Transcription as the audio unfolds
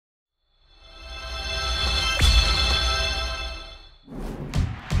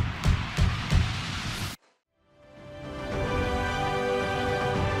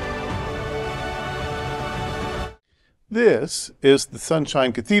This is the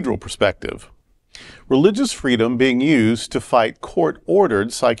Sunshine Cathedral perspective. Religious freedom being used to fight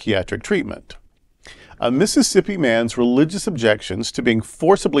court-ordered psychiatric treatment. A Mississippi man's religious objections to being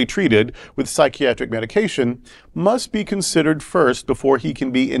forcibly treated with psychiatric medication must be considered first before he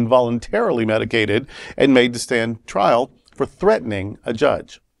can be involuntarily medicated and made to stand trial for threatening a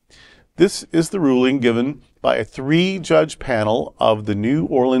judge. This is the ruling given by a 3-judge panel of the New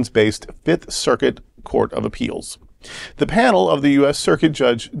Orleans-based Fifth Circuit Court of Appeals. The panel of the U.S. Circuit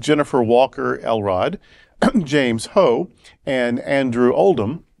Judge Jennifer Walker Elrod, James Ho, and Andrew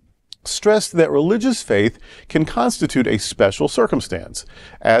Oldham stressed that religious faith can constitute a special circumstance,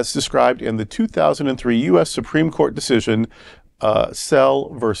 as described in the 2003 U.S. Supreme Court decision, Sell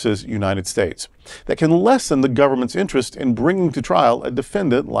versus United States, that can lessen the government's interest in bringing to trial a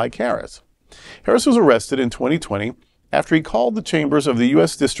defendant like Harris. Harris was arrested in 2020 after he called the chambers of the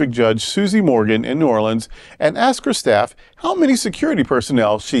U.S. District Judge Susie Morgan in New Orleans and asked her staff how many security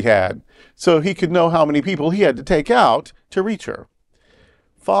personnel she had, so he could know how many people he had to take out to reach her.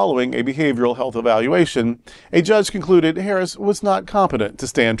 Following a behavioral health evaluation, a judge concluded Harris was not competent to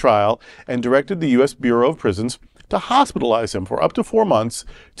stand trial and directed the U.S. Bureau of Prisons to hospitalize him for up to 4 months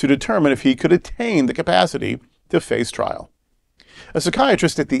to determine if he could attain the capacity to face trial. A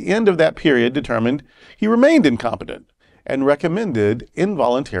psychiatrist at the end of that period determined he remained incompetent and recommended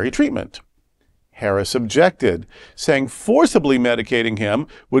involuntary treatment. Harris objected, saying forcibly medicating him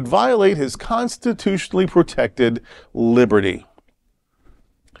would violate his constitutionally protected liberty.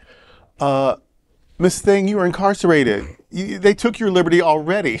 Miss Thing, you were incarcerated. They took your liberty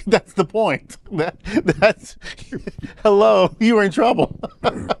already. That's the point. Hello, you were in trouble.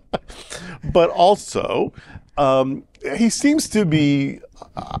 But also, he seems to be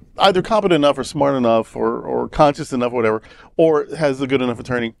either competent enough or smart enough or conscious enough, whatever, or has a good enough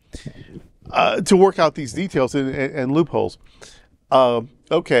attorney to work out these details and loopholes.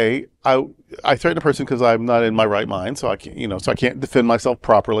 Okay, I threaten a person because I'm not in my right mind, so I can't defend myself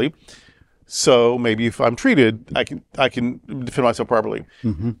properly. So maybe if I'm treated, I can defend myself properly.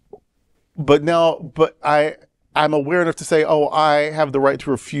 Mm-hmm. But I'm aware enough to say, oh, I have the right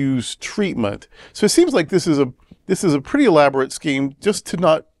to refuse treatment. So it seems like this is a pretty elaborate scheme just to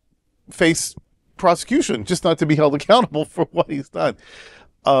not face prosecution, just not to be held accountable for what he's done.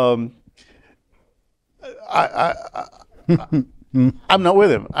 I'm not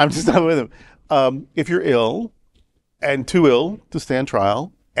with him. I'm just not with him. If you're ill and too ill to stand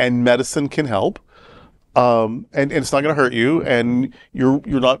trial, and medicine can help, and it's not going to hurt you, and you're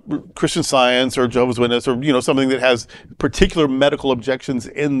not Christian Science or Jehovah's Witness or something that has particular medical objections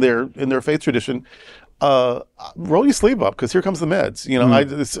in their faith tradition, roll your sleeve up because here comes the meds.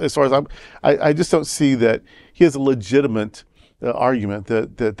 As far as I just don't see that he has a legitimate argument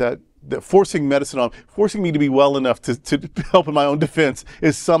that forcing me to be well enough to help in my own defense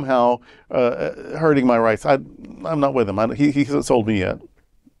is somehow hurting my rights. I'm not with him. He hasn't sold me yet.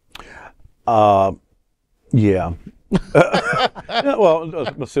 Yeah.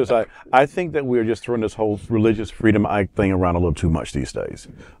 Well, seriously, I think that we're just throwing this whole religious freedom thing around a little too much these days.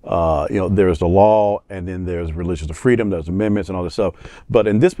 There's the law, and then there's religious freedom, there's amendments and all this stuff. But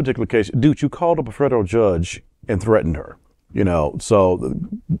in this particular case, dude, you called up a federal judge and threatened her. So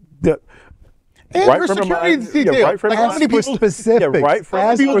and right from security detail. Yeah, right from how many people specific? Yeah, right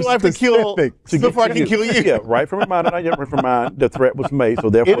from people do I have to kill before I can kill you? Yeah, right from mine. The threat was made, so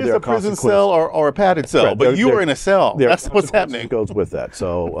therefore it is a prison cell or a padded cell, right, but you were in a cell. That's what's happening. Goes with that.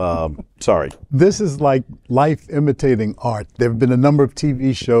 So sorry. This is like life imitating art. There have been a number of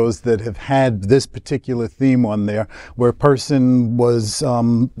TV shows that have had this particular theme on there, where a person was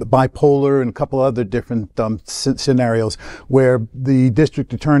bipolar and a couple other different scenarios, where the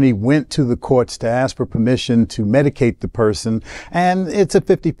district attorney went to the courts to ask for permission to medicate the person, and it's a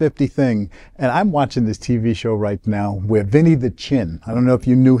 50-50 thing. And I'm watching this TV show right now where Vinny the Chin, I don't know if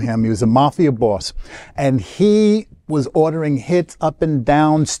you knew him, he was a mafia boss, and he was ordering hits up and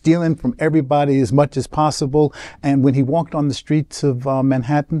down, stealing from everybody as much as possible. And when he walked on the streets of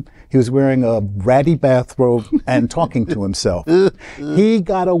Manhattan, he was wearing a ratty bathrobe and talking to himself. He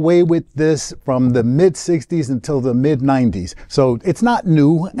got away with this from the mid-'60s until the mid-'90s. So it's not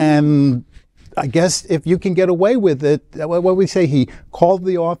new, and I guess if you can get away with it, what we say, he called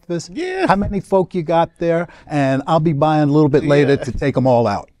the office, how many folk you got there, and I'll be buying a little bit later to take them all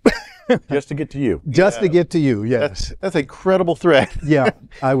out. Just to get to you. Just to get to you, yes. That's a credible threat. Yeah,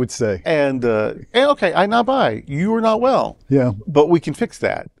 I would say. And okay, I'm not by. You are not well. Yeah. But we can fix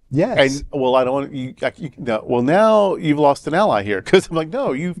that. Yes. And well, I don't want you. No, well, now you've lost an ally here, because I'm like,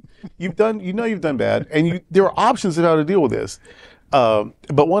 no, you've done bad, and there are options of how to deal with this.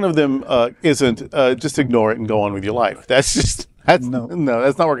 But one of them isn't just ignore it and go on with your life. That's that's not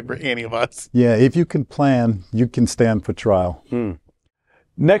working for any of us. Yeah, if you can plan, you can stand for trial.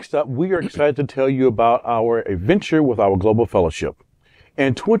 Next up, we are excited to tell you about our adventure with our Global Fellowship.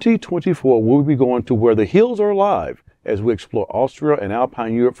 In 2024, we'll be going to where the hills are alive as we explore Austria and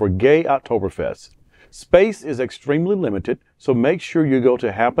Alpine Europe for Gay Oktoberfest. Space is extremely limited, so make sure you go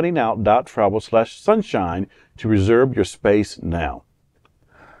to happeningout.travel/sunshine to reserve your space now.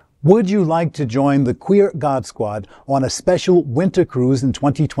 Would you like to join the Queer God Squad on a special winter cruise in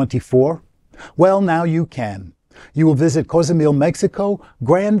 2024? Well, now you can. You will visit Cozumel, Mexico,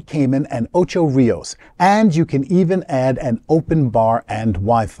 Grand Cayman, and Ocho Rios, and you can even add an open bar and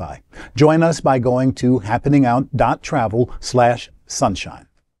Wi-Fi. Join us by going to happeningout.travel/sunshine.